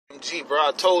G, bro,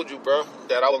 I told you, bro,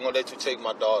 that I wasn't gonna let you take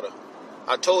my daughter.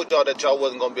 I told y'all that y'all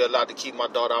wasn't gonna be allowed to keep my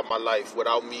daughter out of my life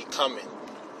without me coming.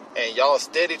 And y'all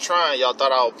steady trying. Y'all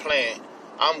thought I was playing.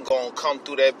 I'm gonna come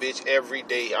through that bitch every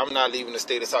day. I'm not leaving the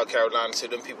state of South Carolina until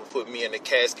them people put me in the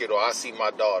casket or I see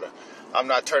my daughter. I'm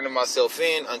not turning myself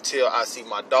in until I see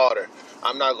my daughter.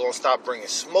 I'm not gonna stop bringing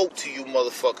smoke to you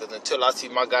motherfuckers until I see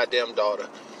my goddamn daughter.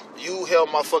 You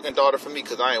held my fucking daughter from me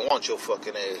because I ain't want your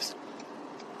fucking ass.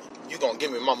 You gonna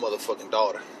give me my motherfucking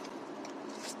daughter.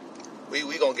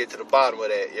 We gonna get to the bottom of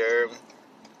that, you heard me?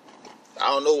 I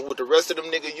don't know what the rest of them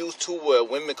niggas used to, where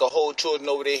women can hold children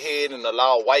over their head and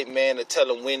allow a white man to tell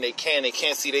them when they can't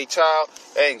see their child.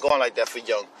 They ain't going like that for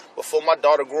young. Before my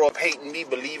daughter grew up hating me,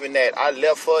 believing that I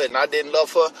left her and I didn't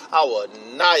love her, I will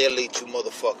annihilate you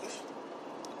motherfuckers.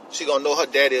 She gonna know her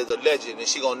daddy is a legend, and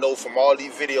she gonna know from all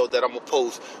these videos that I'm gonna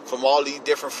post, from all these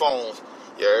different phones.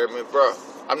 You heard me, bro?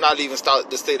 I'm not leaving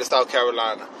the state of South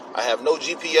Carolina. I have no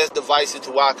GPS devices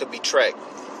to where I could be tracked.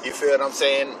 You feel what I'm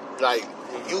saying? Like,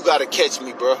 you gotta catch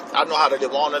me, bro. I know how to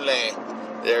live on the land.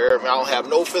 You heard me? I don't have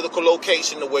no physical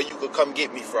location to where you could come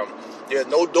get me from. There's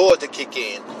no door to kick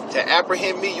in. To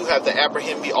apprehend me, you have to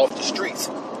apprehend me off the streets.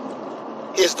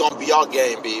 It's gonna be our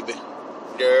game, baby.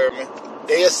 You heard me?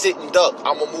 They a sitting duck.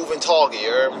 I'm a moving target, you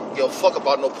heard me? Yo, fuck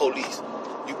about no police.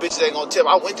 You bitches ain't gonna tell me.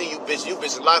 I went to you bitches. You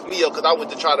bitches locked me up because I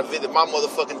went to try to visit my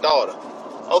motherfucking daughter.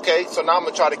 Okay, so now I'm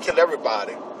gonna try to kill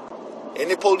everybody.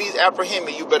 Any police apprehend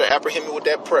me, you better apprehend me with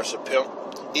that pressure, pimp.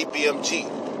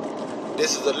 EBMG.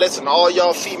 This is a lesson to all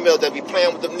y'all females that be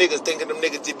playing with them niggas, thinking them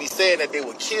niggas to be saying that they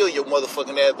would kill your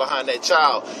motherfucking ass behind that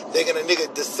child. Thinking a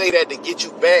nigga to say that to get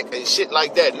you back and shit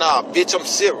like that. Nah, bitch, I'm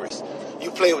serious.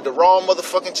 You play with the wrong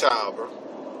motherfucking child, bro.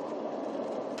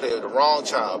 Play with the wrong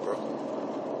child,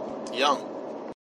 bro. Young.